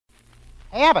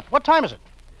Hey, Abbott, what time is it?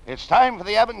 It's time for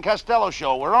the Abbott and Costello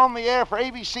Show. We're on the air for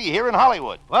ABC here in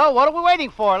Hollywood. Well, what are we waiting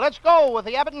for? Let's go with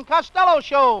the Abbott and Costello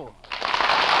Show.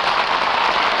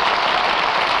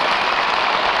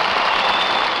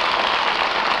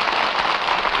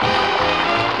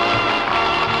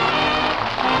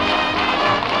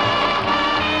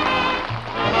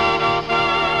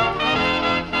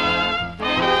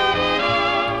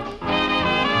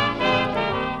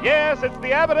 Yes, it's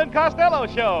the Abbott and Costello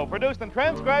Show, produced and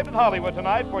transcribed in Hollywood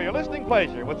tonight for your listening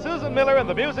pleasure with Susan Miller and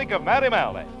the music of Matty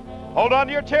Malley. Hold on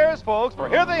to your chairs, folks, for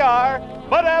here they are,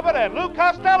 Bud Abbott and Lou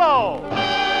Costello.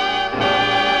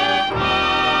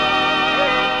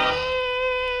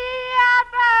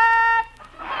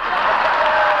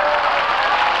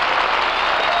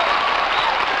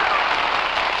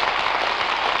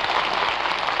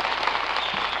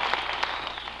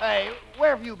 Hey,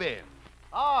 where have you been?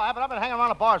 Oh, Abbott, I've been hanging around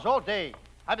the bars all day.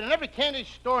 I've been in every candy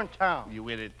store in town. You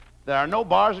idiot. There are no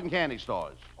bars and candy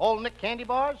stores. Old Nick candy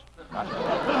bars? Well, I'm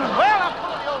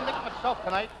full of the old Nick myself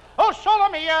tonight. Oh, solo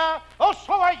mia, oh,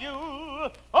 so are you.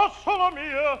 Oh, solo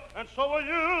mia, and so are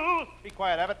you. Be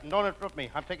quiet, Abbott, and don't interrupt me.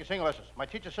 I'm taking singing lessons. My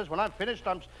teacher says when I'm finished,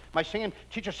 my singing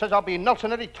teacher says I'll be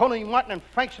Nelson Eddy, Tony Martin, and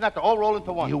Frank Sinatra all roll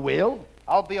into one. You will?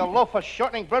 I'll be a loaf of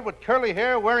shortening bread with curly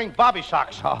hair wearing bobby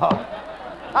socks.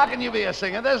 How can you be a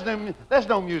singer? There's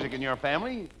no music in your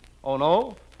family. Oh,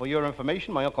 no? For your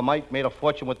information, my Uncle Mike made a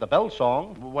fortune with the Bell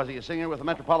song. Was he a singer with the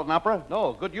Metropolitan Opera?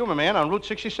 No, good humor man on Route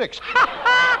 66.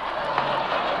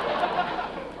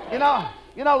 You know,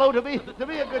 Lou, to be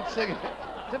a good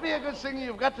singer,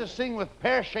 you've got to sing with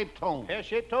pear-shaped tones.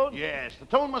 Pear-shaped tones? Yes, the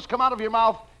tone must come out of your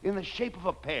mouth in the shape of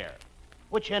a pear.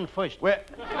 Which end first? Well,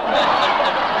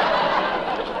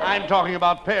 I'm talking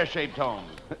about pear-shaped tones.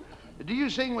 Do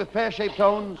you sing with pear-shaped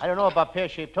tones? I don't know about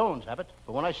pear-shaped tones, Abbott,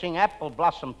 but when I sing Apple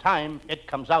Blossom Time, it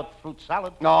comes out fruit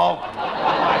salad. No.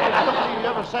 I don't believe you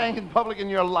ever sang in public in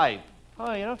your life.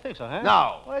 Oh, you don't think so, huh?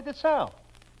 No. Well, I did so.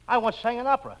 I once sang an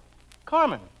opera.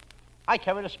 Carmen. I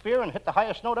carried a spear and hit the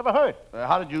highest note ever heard.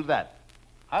 How did you do that?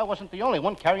 I wasn't the only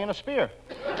one carrying a spear.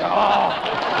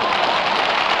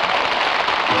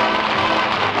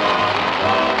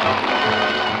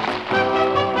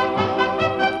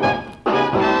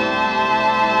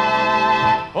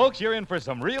 Folks, you're in for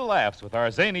some real laughs with our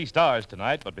zany stars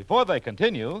tonight, but before they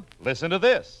continue, listen to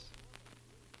this.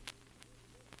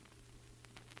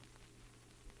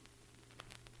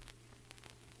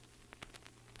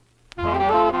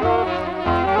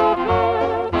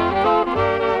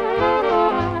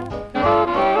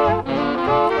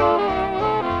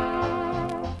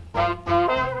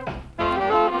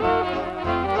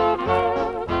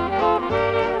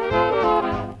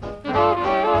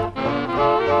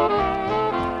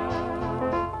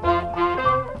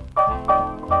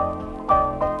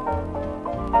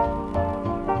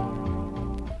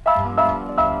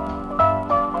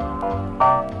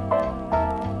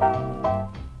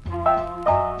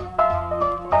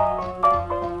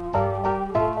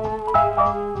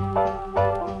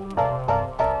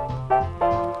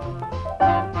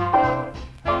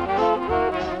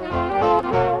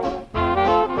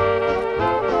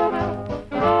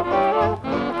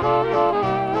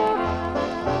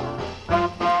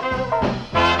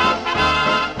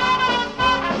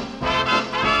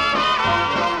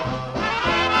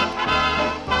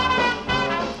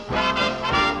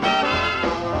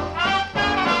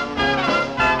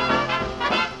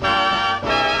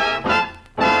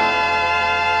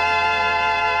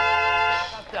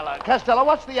 Costello,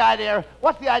 what's the idea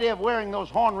of wearing those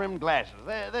horn-rimmed glasses?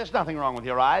 There's nothing wrong with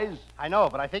your eyes. I know,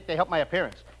 but I think they help my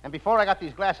appearance. And before I got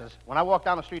these glasses, when I walked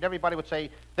down the street, everybody would say,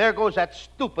 there goes that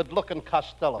stupid-looking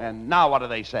Costello. And now what do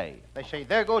they say? They say,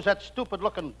 there goes that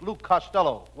stupid-looking Luke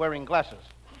Costello wearing glasses.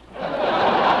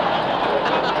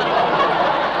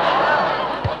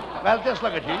 Well, just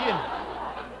look at you.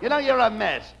 You know you're a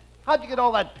mess. How'd you get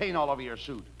all that paint all over your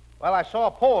suit? Well, I saw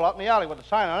a pole out in the alley with a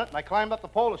sign on it, and I climbed up the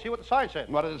pole to see what the sign said.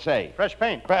 What did it say? Fresh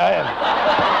paint. Fine.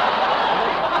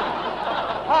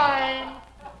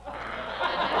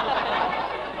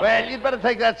 Well, you'd better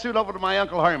take that suit over to my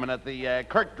Uncle Herman at the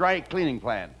Kirk Dry Cleaning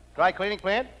Plant. Dry cleaning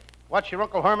plant? What's your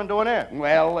Uncle Herman doing there?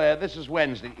 Well, this is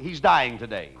Wednesday. He's dying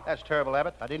today. That's terrible,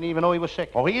 Abbott. I didn't even know he was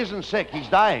sick. Oh, he isn't sick. He's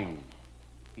dying.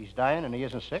 He's dying and he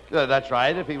isn't sick? That's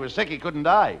right. If he was sick, he couldn't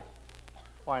die.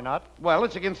 Why not? Well,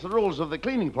 it's against the rules of the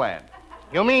cleaning plant.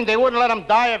 You mean they wouldn't let him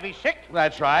die if he's sick?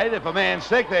 That's right. If a man's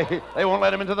sick, they won't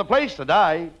let him into the place to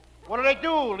die. What do they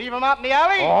do? Leave him out in the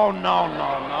alley? Oh,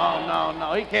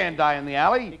 no. He can't die in the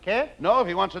alley. He can't? No, if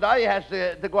he wants to die, he has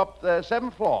to go up the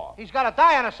 7th floor. He's got to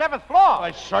die on the 7th floor.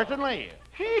 Why, certainly.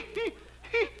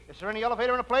 Is there any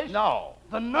elevator in the place? No.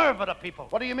 The nerve of the people.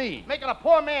 What do you mean? Making a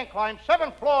poor man climb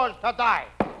 7 floors to die.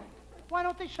 Why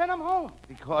don't they send him home?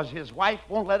 Because his wife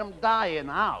won't let him die in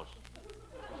the house.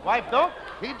 Wife don't?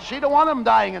 She don't want him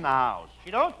dying in the house.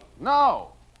 She don't?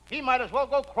 No. He might as well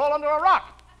go crawl under a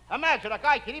rock. Imagine, a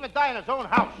guy can even die in his own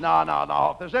house.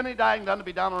 No. If there's any dying done to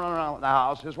be done around the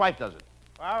house, his wife does it.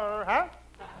 Huh?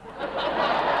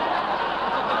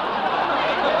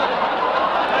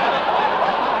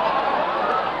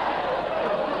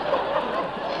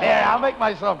 Here, I'll make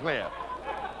myself clear.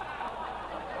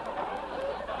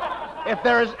 If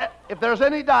there's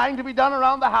any dying to be done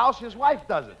around the house, his wife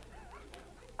does it.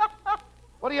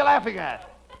 What are you laughing at?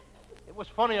 It was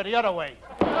funnier the other way.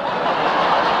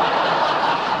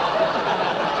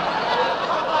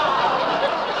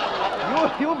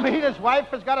 You mean his wife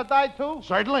has got to die, too?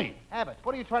 Certainly. Abbott,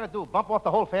 what are you trying to do, bump off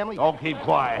the whole family? Oh, keep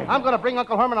quiet. I'm going to bring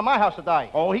Uncle Herman to my house to die.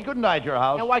 Oh, he couldn't die at your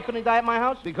house. And why couldn't he die at my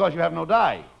house? Because you have no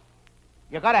dye.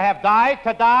 You got to have die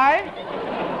to die?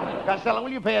 Costello,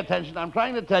 will you pay attention? I'm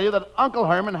trying to tell you that Uncle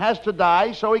Herman has to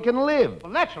die so he can live.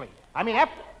 Well, naturally. I mean, F.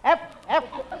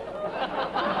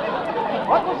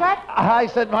 What was that? I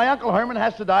said my Uncle Herman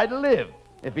has to die to live.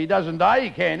 If he doesn't die, he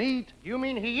can't eat. You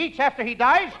mean he eats after he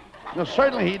dies? No,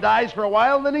 certainly he dies for a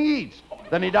while, then he eats.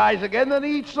 Then he dies again, then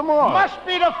he eats some more. Must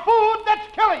be the food that's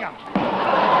killing him.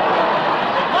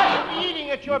 Must be eating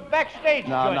at your backstage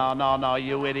joint. No,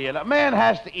 you idiot. A man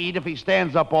has to eat if he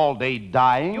stands up all day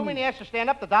dying. You mean he has to stand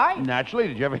up to die? Naturally.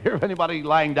 Did you ever hear of anybody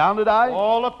lying down to die?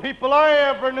 All the people I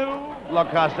ever knew.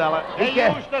 Look, Costello, They he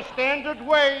can't... use the standard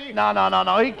way.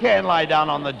 No. He can't lie down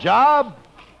on the job.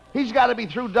 He's got to be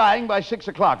through dying by 6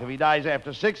 o'clock. If he dies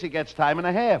after 6, he gets time and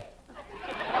a half.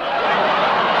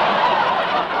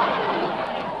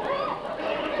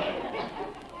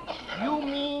 You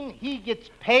mean he gets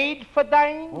paid for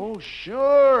dying? Oh,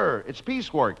 sure. It's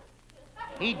piecework.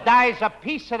 He dies a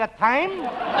piece at a time?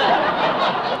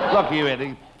 Look, you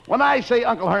idiot. When I say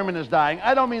Uncle Herman is dying,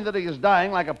 I don't mean that he is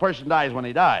dying like a person dies when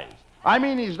he dies. I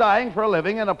mean he's dying for a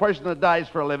living, and a person that dies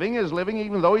for a living is living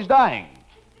even though he's dying.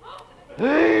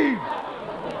 Hey!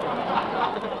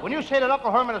 When you say that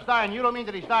Uncle Herman is dying, you don't mean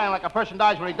that he's dying like a person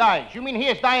dies when he dies. You mean he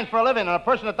is dying for a living, and a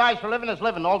person that dies for a living is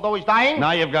living, although he's dying?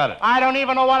 Now you've got it. I don't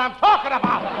even know what I'm talking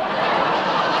about.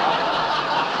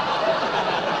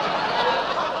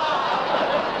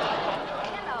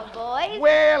 Hello, boys.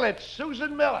 Well, it's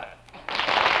Susan Miller.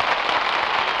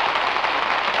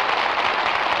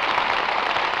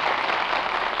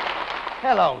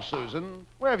 Hello, Susan.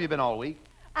 Where have you been all week?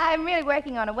 I'm really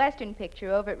working on a Western picture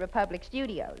over at Republic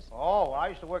Studios. Oh, I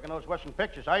used to work in those Western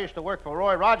pictures. I used to work for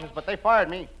Roy Rogers, but they fired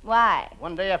me. Why?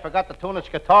 One day I forgot to tune his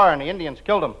guitar, and the Indians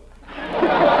killed him.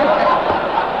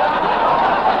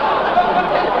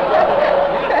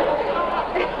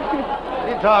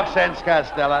 You talk sense,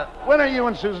 Costello. When are you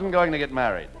and Susan going to get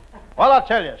married? Well, I'll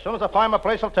tell you. As soon as I find my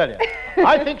place, I'll tell you.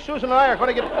 I think Susan and I are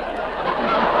going to get...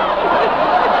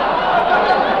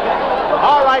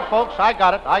 All right, folks, I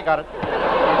got it.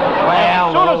 Well,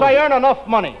 As soon as I earn enough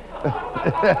money.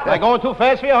 Am I going too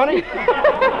fast for you, honey?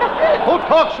 Who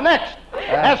talks next?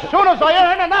 As soon as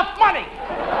I earn enough money.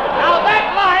 Now,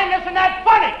 that line isn't that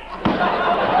funny.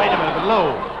 Wait a minute,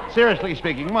 Lou. Seriously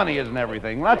speaking, money isn't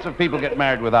everything. Lots of people get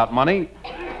married without money.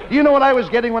 Do you know what I was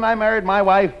getting when I married my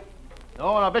wife?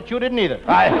 No, and I bet you didn't either.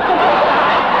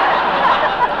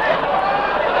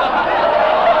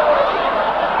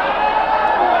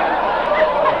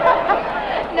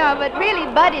 No, but really,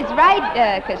 Bud is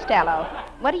right, Costello.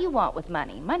 What do you want with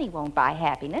money? Money won't buy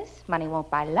happiness. Money won't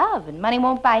buy love. And money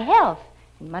won't buy health.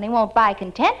 And money won't buy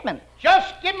contentment.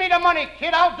 Just give me the money,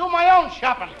 kid. I'll do my own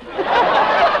shopping.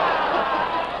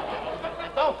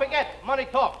 And don't forget, money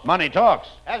talks. Money talks.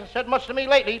 Hasn't said much to me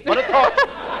lately, but it talks.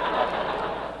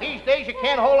 These days, you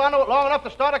can't hold on to it long enough to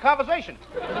start a conversation.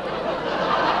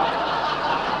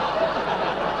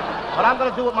 But I'm going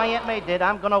to do what my Aunt May did.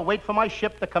 I'm going to wait for my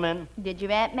ship to come in. Did your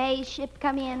Aunt May's ship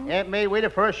come in? Aunt May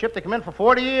waited for her ship to come in for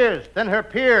 40 years. Then her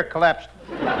pier collapsed.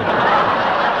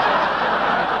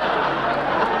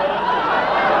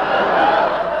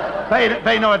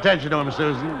 Pay no attention to him,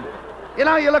 Susan. You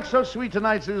know, you look so sweet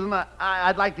tonight, Susan.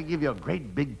 I'd like to give you a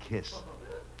great big kiss.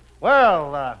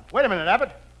 Well, wait a minute,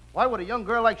 Abbott. Why would a young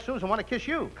girl like Susan want to kiss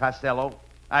you? Costello,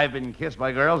 I've been kissed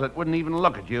by girls that wouldn't even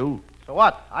look at you. So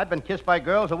what? I've been kissed by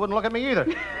girls that wouldn't look at me either.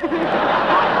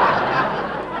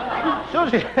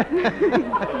 Susie,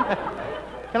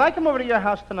 can I come over to your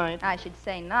house tonight? I should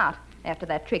say not, after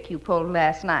that trick you pulled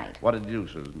last night. What did you do,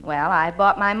 Susan? Well, I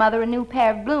bought my mother a new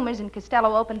pair of bloomers, and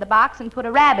Costello opened the box and put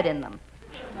a rabbit in them.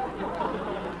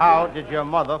 How did your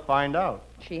mother find out?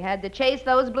 She had to chase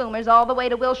those bloomers all the way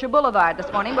to Wilshire Boulevard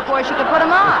this morning before she could put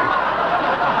them on.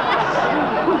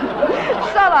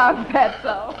 long,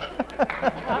 Fatso.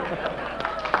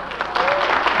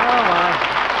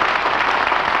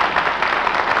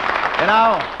 You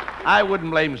know, I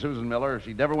wouldn't blame Susan Miller if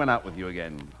she never went out with you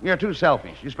again. You're too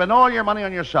selfish. You spend all your money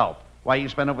on yourself. Why, you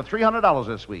spent over $300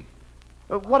 this week.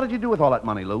 What did you do with all that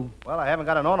money, Lou? Well, I haven't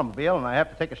got an automobile, and I have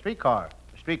to take a streetcar.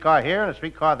 A streetcar here and a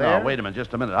streetcar there. Oh, wait a minute,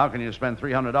 just a minute. How can you spend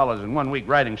 $300 in 1 week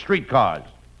riding streetcars?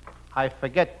 I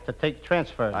forget to take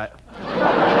transfers.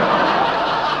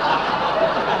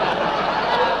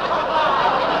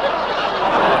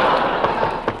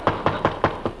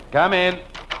 Come in.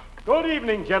 Good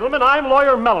evening, gentlemen. I'm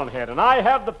Lawyer Mellonhead, and I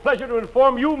have the pleasure to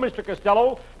inform you, Mr.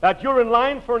 Costello, that you're in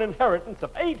line for an inheritance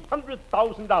of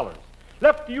 $800,000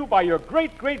 left to you by your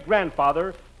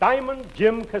great-great-grandfather, Diamond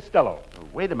Jim Costello.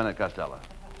 Wait a minute, Costello.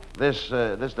 This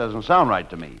doesn't sound right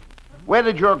to me. Where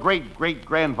did your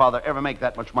great-great-grandfather ever make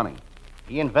that much money?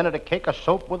 He invented a cake of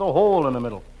soap with a hole in the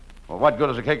middle. Well, what good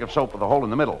is a cake of soap with a hole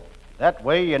in the middle? That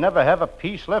way you never have a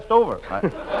piece left over.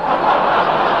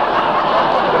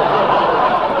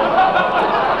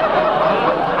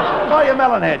 Lawyer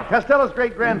Mellonhead, Costello's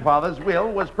great-grandfather's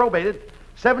will was probated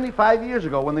 75 years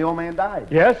ago when the old man died.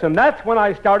 Yes, and that's when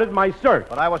I started my search.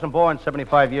 But I wasn't born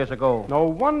 75 years ago. No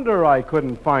wonder I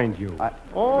couldn't find you.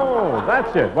 Oh,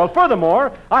 that's it. Well,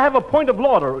 furthermore, I have a point of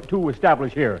law to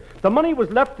establish here. The money was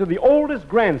left to the oldest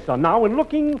grandson. Now, in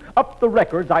looking up the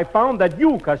records, I found that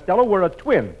you, Costello, were a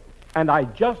twin, and I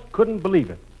just couldn't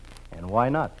believe it. And why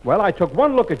not? Well, I took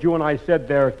one look at you and I said,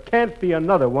 there can't be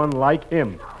another one like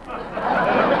him.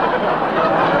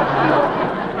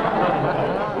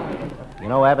 You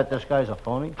know, Abbott, this guy's a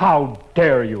phony. How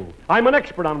dare you? I'm an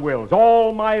expert on wills.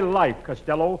 All my life,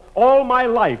 Costello, all my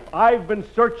life, I've been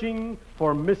searching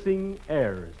for missing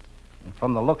heirs. And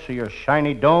from the looks of your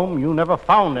shiny dome, you never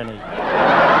found any.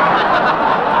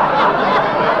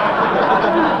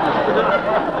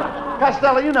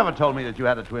 Costello, you never told me that you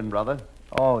had a twin brother.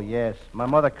 Oh, yes. My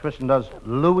mother christened us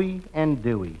Louie and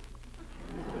Dewey.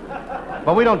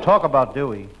 But we don't talk about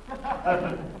Dewey.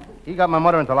 He got my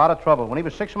mother into a lot of trouble. When he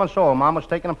was 6 months old, Mom was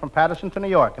taking him from Patterson to New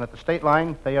York, and at the state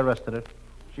line, they arrested her.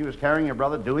 She was carrying your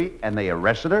brother Dewey, and they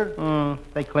arrested her?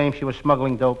 They claimed she was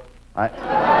smuggling dope. Aha,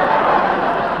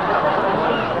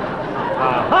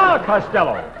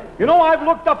 Costello. You know, I've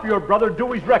looked up your brother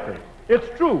Dewey's record. It's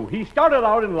true. He started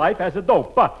out in life as a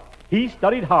dope, but he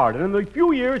studied hard, and in a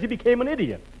few years he became an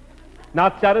idiot.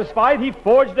 Not satisfied, he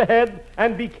forged ahead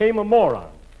and became a moron.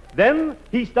 Then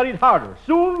he studied harder.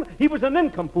 Soon he was a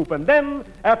nincompoop, and then,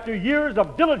 after years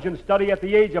of diligent study at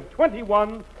the age of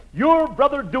 21, your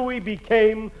brother Dewey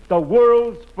became the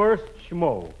world's first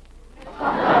schmo.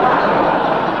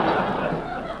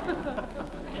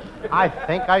 I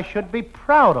think I should be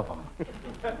proud of him.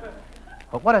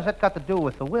 But what has that got to do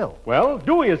with the will? Well,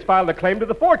 Dewey has filed a claim to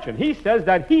the fortune. He says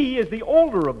that he is the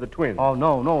older of the twins. Oh,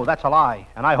 no, that's a lie,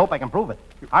 and I hope I can prove it.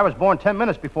 I was born 10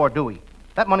 minutes before Dewey.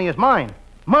 That money is mine.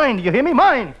 Mine, do you hear me?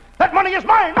 Mine! That money is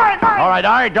mine! Mine! All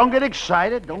right, don't get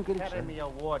excited. Don't get excited. Academy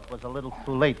Award was a little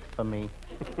too late for me.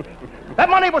 That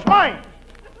money was mine!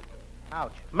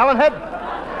 Ouch. Mellonhead?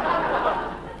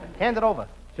 Hand it over.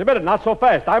 Submit it, not so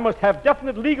fast. I must have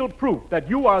definite legal proof that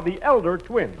you are the elder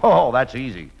twin. Oh, that's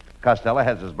easy. Costello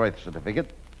has his birth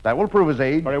certificate. That will prove his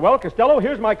age. Very well, Costello,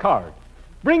 here's my card.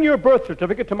 Bring your birth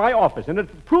certificate to my office, and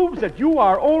it proves that you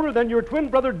are older than your twin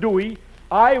brother Dewey.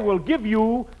 I will give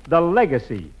you the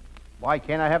legacy. Why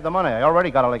can't I have the money? I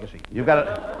already got a legacy. You've got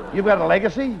a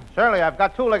legacy? Certainly, I've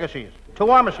got 2 legacies.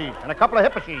 2 armacies and a couple of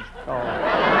hippacies.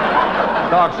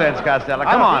 Talk sense, Costello.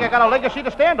 Come I on. think I got a legacy to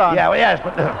stand on. Yeah, well, yes,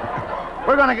 but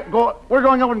we're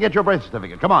going over and get your birth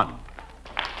certificate. Come on.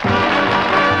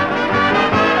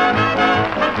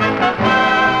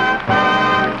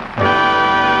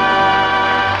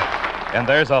 And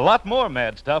there's a lot more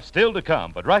mad stuff still to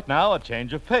come, but right now, a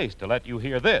change of pace to let you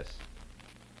hear this.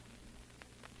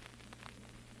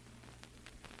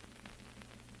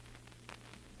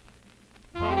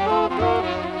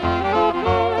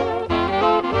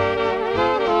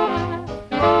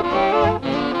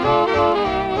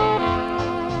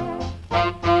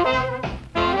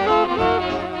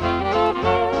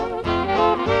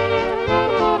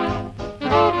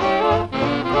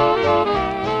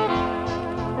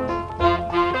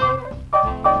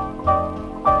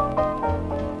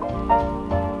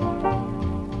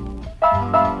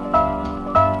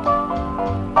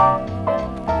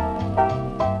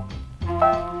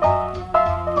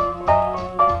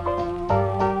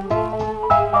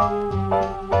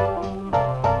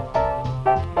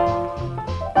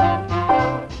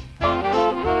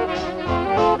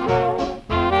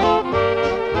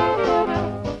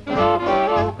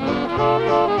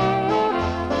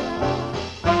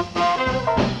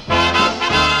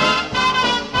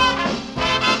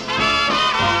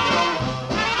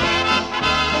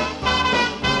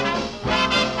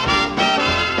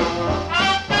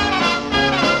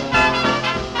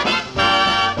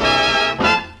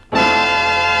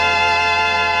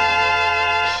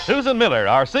 Susan Miller,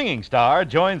 our singing star,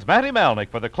 joins Matty Malnick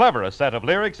for the cleverest set of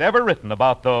lyrics ever written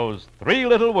about those three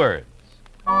little words.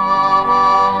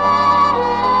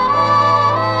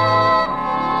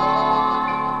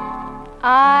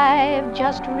 I've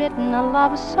just written a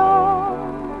love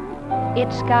song.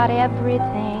 It's got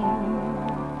everything.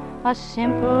 A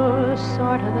simple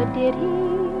sort of a ditty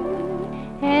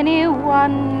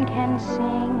anyone can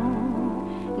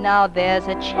sing. Now there's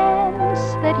a chance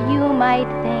that you might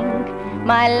think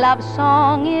my love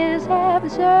song is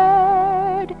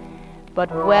absurd. But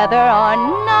whether or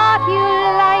not you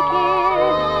like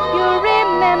it, you'll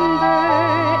remember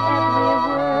every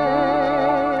word.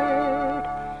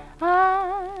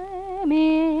 I'm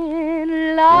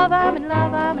in love, I'm in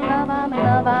love, I'm in love, I'm in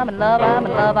love, I'm in love, I'm in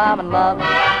love, I'm in love.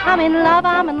 I'm in love,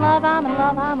 I'm in love, I'm in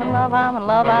love, I'm in love, I'm in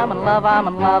love, I'm in love, I'm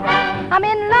in love. I'm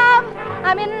in love,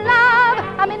 I'm in love,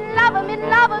 I'm in love,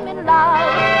 I'm in love, I'm in love.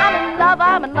 I'm in love,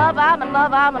 I'm in love, I'm in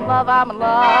love, I'm in love, I'm in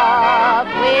love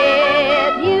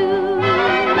with you.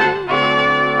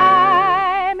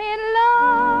 I'm in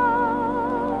love,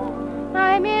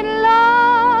 I'm in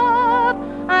love,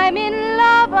 I'm in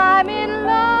love, I'm in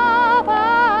love,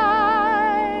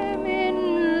 I'm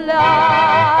in love.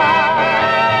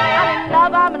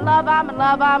 I'm in love, I'm in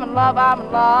love, I'm in love, I'm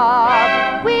in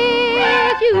love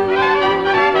with you.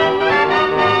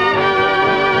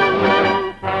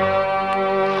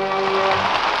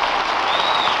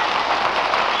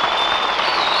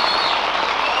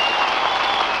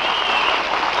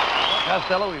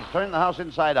 Costello, we've turned the house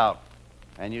inside out,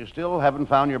 and you still haven't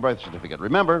found your birth certificate.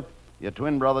 Remember, your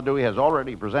twin brother Dewey has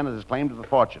already presented his claim to the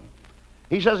fortune.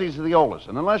 He says he's the oldest,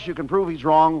 and unless you can prove he's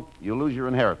wrong, you'll lose your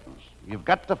inheritance. You've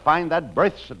got to find that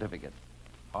birth certificate.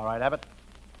 All right, Abbott.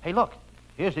 Hey, look.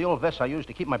 Here's the old vest I used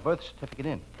to keep my birth certificate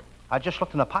in. I just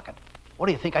looked in the pocket. What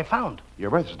do you think I found? Your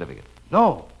birth certificate?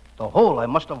 No, the hole I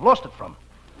must have lost it from.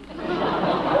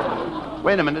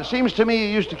 Wait a minute. It seems to me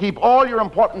you used to keep all your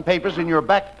important papers in your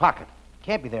back pocket.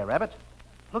 Can't be there, Abbott.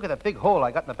 Look at that big hole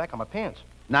I got in the back of my pants.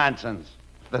 Nonsense.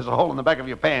 If there's a hole in the back of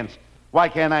your pants, why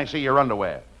can't I see your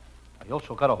underwear? I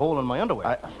also got a hole in my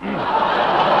underwear.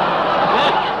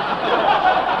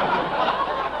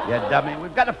 You dummy.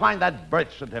 We've got to find that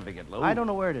birth certificate, Lou. I don't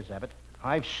know where it is, Abbott.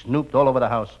 I've snooped all over the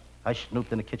house. I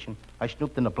snooped in the kitchen. I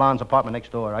snooped in the blonde's apartment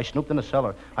next door. I snooped in the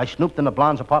cellar. I snooped in the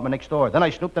blonde's apartment next door. Then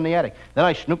I snooped in the attic. Then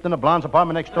I snooped in the blonde's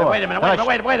apartment next door. Wait a minute,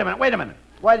 wait a minute.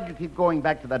 Why did you keep going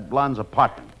back to that blonde's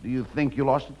apartment? Do you think you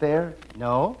lost it there?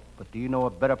 No, but do you know a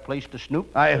better place to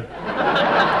snoop?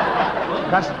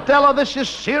 Costello, this is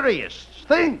serious.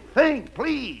 Think,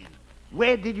 please.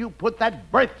 Where did you put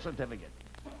that birth certificate?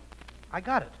 I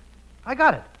got it.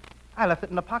 I left it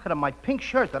in the pocket of my pink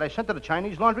shirt that I sent to the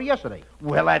Chinese laundry yesterday.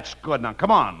 Well, that's good. Now, come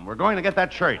on. We're going to get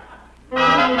that shirt.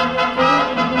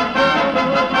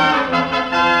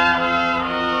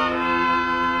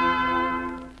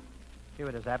 Here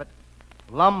it is, Abbott.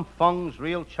 Lum Feng's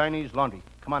Real Chinese Laundry.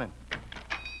 Come on in.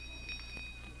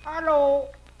 Hello.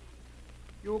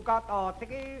 You got a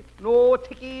tiki,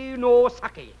 no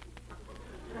sake.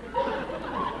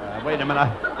 Wait a minute.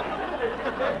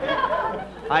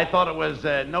 I thought it was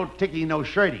no ticky, no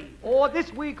shirty. Oh,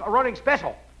 this week running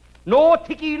special. No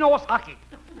tiki, no sake.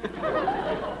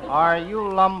 Are you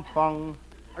Lum Feng?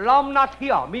 Lum not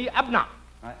here, me Abna.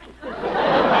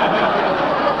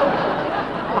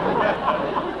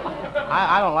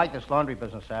 I don't like this laundry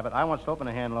business, Abbott. I once opened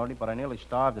a hand laundry, but I nearly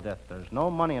starved to death. There's no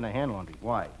money in a hand laundry.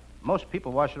 Why? Most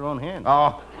people wash their own hands.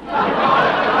 Oh.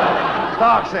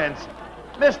 Talk sense.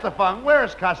 Mr. Fung,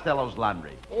 where's Costello's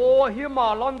laundry? Oh, here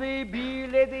my laundry be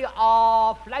ready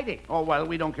Friday. Oh, well,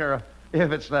 we don't care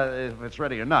if it's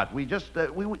ready or not. We just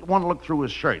we want to look through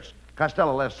his shirts.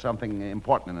 Costello left something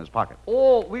important in his pocket.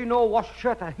 Oh, we know what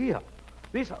shirt are here.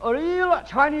 This real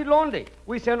Chinese laundry.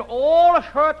 We send all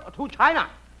shirt to China.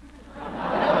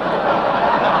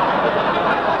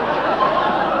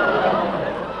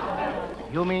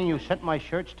 You mean you sent my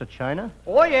shirts to China?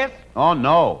 Oh, yes. Oh,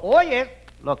 no. Oh, yes.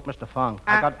 Look, Mr. Feng,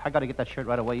 I got to get that shirt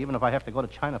right away, even if I have to go to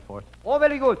China for it. Oh,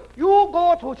 very good. You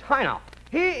go to China.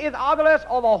 Here is address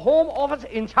of a home office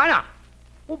in China.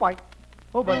 Oh, bye.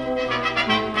 Oh, but...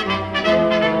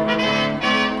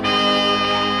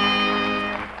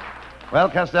 Well,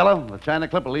 Costello, the China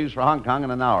Clipper leaves for Hong Kong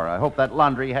in an hour. I hope that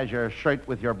laundry has your shirt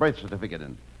with your birth certificate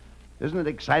in. Isn't it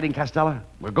exciting, Costello?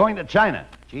 We're going to China.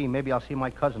 Gee, maybe I'll see my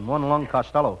cousin, One Lung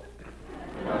Costello.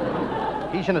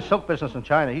 He's in the silk business in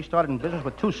China. He started in business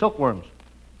with 2 silkworms.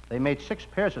 They made 6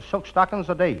 pairs of silk stockings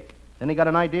a day. Then he got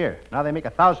an idea. Now they make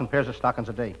 1,000 pairs of stockings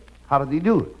a day. How did he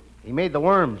do it? He made the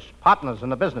worms partners in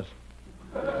the business.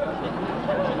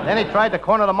 Then he tried to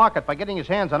corner the market by getting his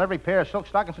hands on every pair of silk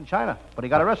stockings in China, but he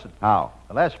got arrested. How?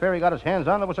 The last pair he got his hands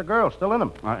on, there was a girl still in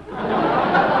them. All right.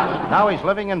 Now he's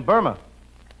living in Burma.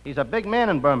 He's a big man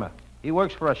in Burma. He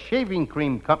works for a shaving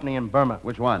cream company in Burma.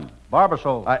 Which one?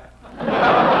 Barbasol.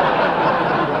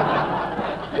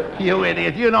 You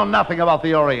idiot. You know nothing about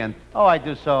the Orient. Oh, I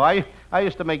do so. I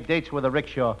used to make dates with a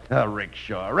rickshaw. A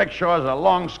rickshaw. A rickshaw is a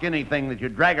long, skinny thing that you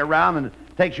drag around and it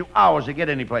takes you hours to get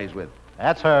any place with.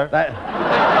 That's her.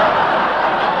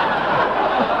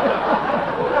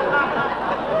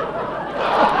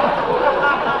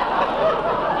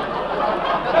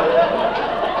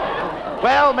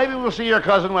 Well, maybe we'll see your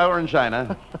cousin while we're in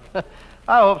China.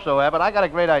 I hope so, Abbott. I got a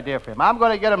great idea for him. I'm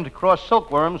going to get him to cross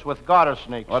silkworms with garter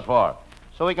snakes. What for?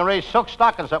 So he can raise silk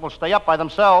stockings that will stay up by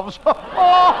themselves.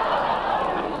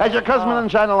 Has your cousin been in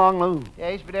China long, Lou?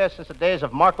 Yeah, he's been there since the days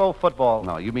of Marco football.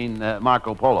 No, you mean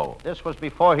Marco Polo. This was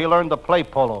before he learned to play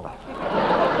polo.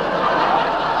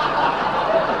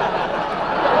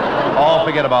 Oh,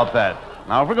 forget about that.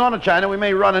 Now, if we're going to China, we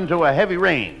may run into a heavy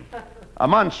rain. A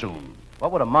monsoon.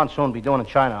 What would a monsoon be doing in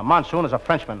China? A monsoon is a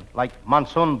Frenchman, like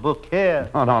Monsoon Bouquet.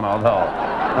 No.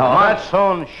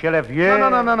 Monsoon Chelevier.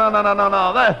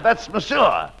 No. That's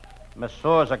Monsieur.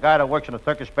 Monsieur is a guy that works in a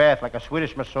Turkish bath, like a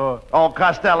Swedish masseur. Oh,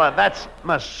 Costello, that's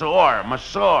Monsieur.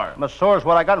 Masseur is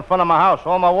what I got in front of my house.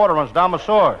 All my water runs down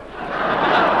Masseur. You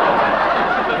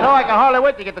know, I can hardly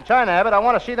wait to get to China, Abbott. I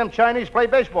want to see them Chinese play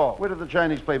baseball. Where do the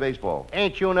Chinese play baseball?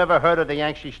 Ain't you never heard of the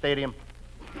Yankee Stadium?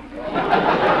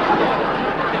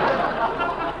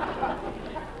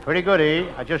 Pretty good, E.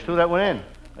 I just threw that one in.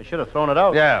 I should have thrown it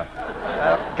out. Yeah.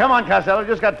 Come on, Costello.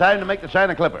 Just got time to make the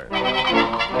China Clipper.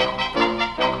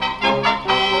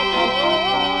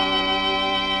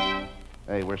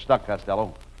 Hey, we're stuck,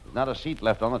 Costello. There's not a seat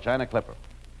left on the China Clipper.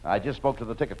 I just spoke to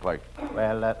the ticket clerk.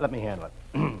 Well, let me handle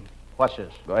it. What's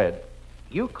this? Go ahead.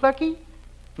 You, clerky?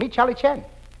 Me, Charlie Chan.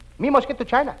 Me must get to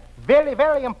China. Very,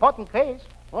 very important case.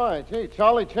 Why, gee,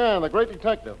 Charlie Chan, the great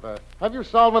detective. Have you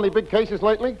solved any big cases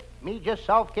lately? Me just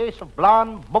solved case of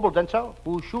blonde bubble dancer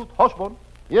who shoot horsebone.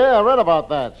 Yeah, I read about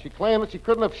that. She claimed that she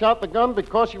couldn't have shot the gun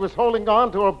because she was holding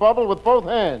on to her bubble with both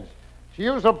hands. She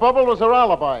used her bubble as her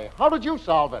alibi. How did you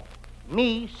solve it?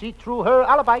 Me see through her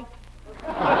alibi.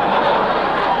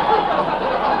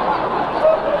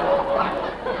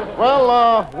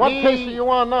 Well, what case are you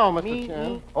on now, Mr.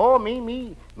 Chan?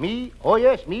 Me. Oh,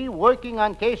 yes, me working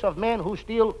on case of man who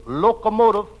steal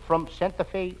locomotive from Santa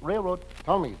Fe Railroad.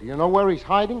 Tell me, do you know where he's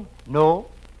hiding? No.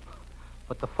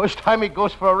 But the first time he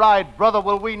goes for a ride, brother,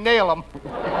 will we nail him?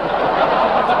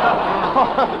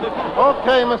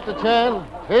 Okay, Mr. Chan.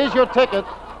 Here's your ticket.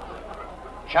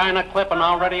 China clipping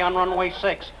already on runway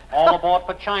 6. All aboard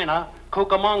for China,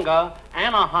 Cucamonga,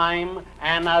 Anaheim,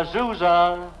 and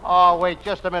Azusa. Oh, wait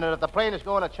just a minute. If the plane is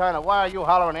going to China, why are you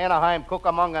hollering Anaheim,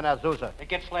 Cucamonga, and Azusa? It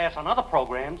gets last on other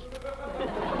programs.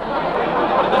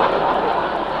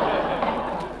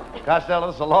 Costello,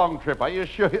 it's a long trip. Are you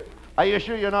sure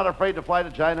you're not afraid to fly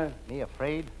to China? Me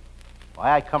afraid?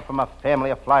 Why, I come from a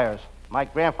family of flyers. My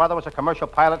grandfather was a commercial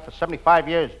pilot for 75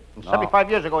 years. And 75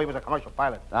 years ago, he was a commercial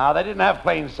pilot. No, they didn't have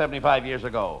planes 75 years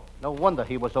ago. No wonder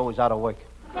he was always out of work.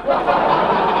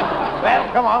 Well,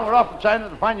 come on, we're off to China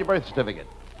to find your birth certificate.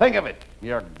 Think of it.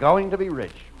 You're going to be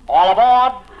rich. All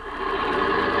aboard.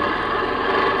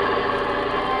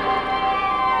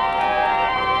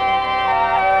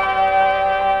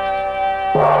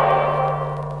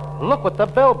 Look what the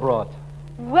bell brought.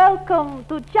 Welcome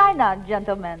to China,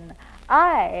 gentlemen.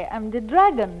 I am the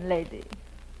dragon lady.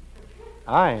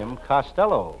 I am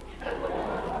Costello.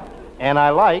 And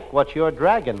I like what you're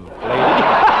dragging, lady.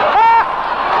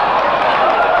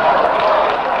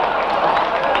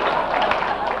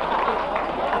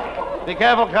 Be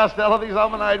careful, Costello. These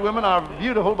almond-eyed women are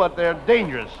beautiful, but they're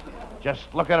dangerous.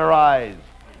 Just look at her eyes.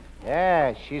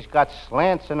 Yeah, she's got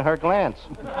slants in her glance.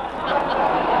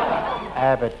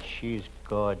 Abbott, she's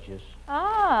gorgeous.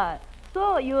 Ah,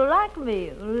 so you like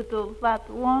me, little fat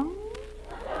one?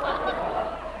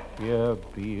 You're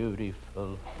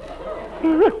beautiful.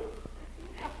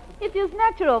 It is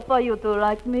natural for you to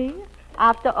like me.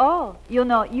 After all, you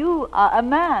know, you are a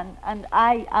man and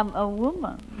I am a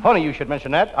woman. Funny you should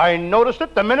mention that. I noticed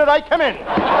it the minute I came in.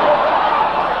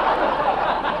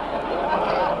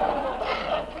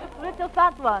 Little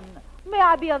fat one, may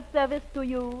I be of service to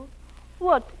you?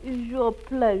 What is your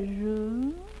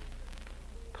pleasure?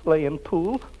 Playing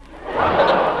pool.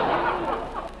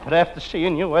 But after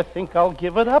seeing you, I think I'll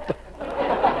give it up.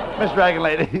 Miss Dragon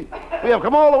Lady, we have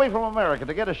come all the way from America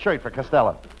to get a shirt for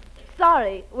Costello.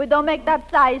 Sorry, we don't make that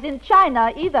size in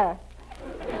China either.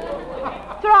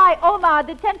 Try Omar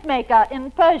the tent maker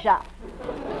in Persia.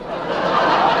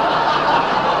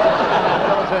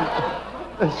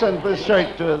 Sent this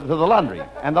shirt to the laundry.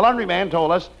 And the laundry man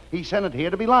told us he sent it here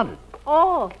to be laundered.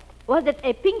 Oh, was it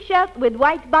a pink shirt with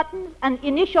white buttons and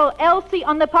initial LC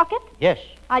on the pocket? Yes.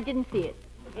 I didn't see it.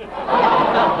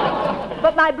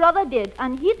 But my brother did,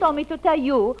 and he told me to tell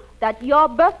you that your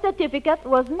birth certificate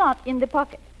was not in the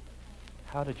pocket.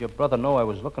 How did your brother know I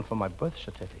was looking for my birth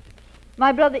certificate?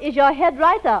 My brother is your head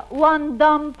writer. One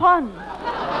dumb pun.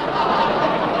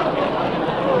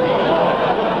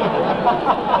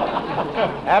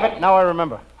 Abbott, now I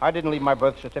remember. I didn't leave my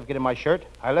birth certificate in my shirt.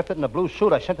 I left it in a blue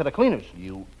suit I sent to the cleaners.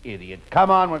 You idiot. Come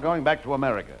on, we're going back to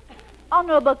America.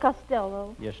 Honorable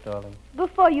Costello, Yes, darling.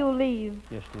 before you leave,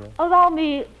 Yes, dear. allow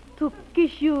me to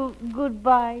kiss you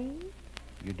goodbye.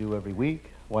 You do every week.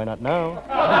 Why not now?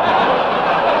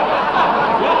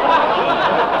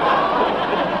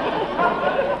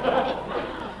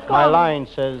 My line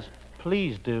says,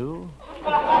 please do.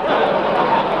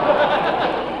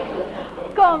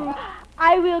 Come,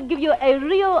 I will give you a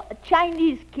real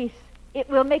Chinese kiss. It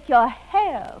will make your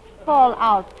hair fall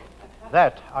out.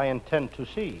 That I intend to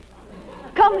see.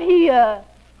 Come here.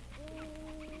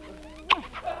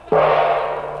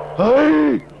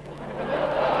 Hey!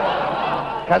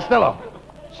 Costello,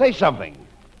 say something.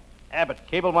 Abbott,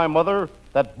 cable my mother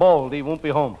that Baldy won't be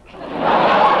home.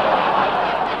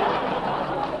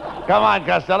 Come on,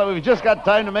 Costello. We've just got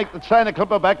time to make the China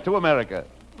Clipper back to America.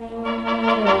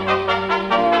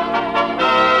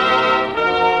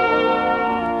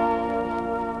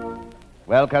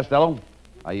 Well, Costello,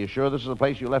 are you sure this is the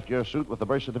place you left your suit with the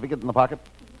birth certificate in the pocket?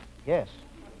 Yes.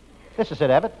 This is it,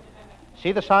 Abbott.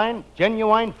 See the sign?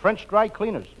 Genuine French dry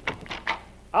cleaners.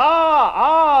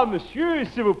 monsieur,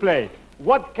 s'il vous plaît.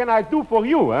 What can I do for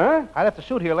you, huh? I left the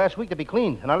suit here last week to be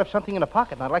cleaned, and I left something in the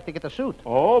pocket, and I'd like to get the suit.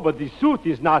 Oh, but the suit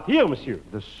is not here, monsieur.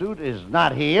 The suit is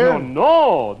not here?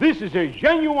 No. This is a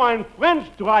genuine French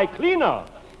dry cleaner.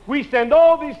 We send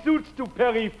all these suits to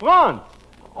Paris, France.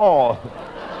 Oh,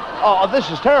 this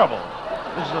is terrible.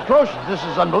 This is atrocious. This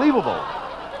is unbelievable.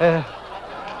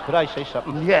 Could I say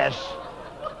something? Yes.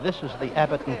 This is the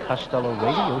Abbott and Costello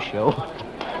radio show.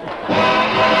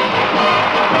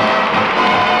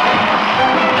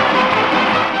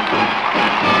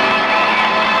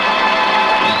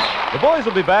 The boys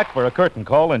will be back for a curtain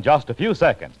call in just a few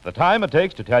seconds, the time it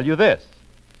takes to tell you this.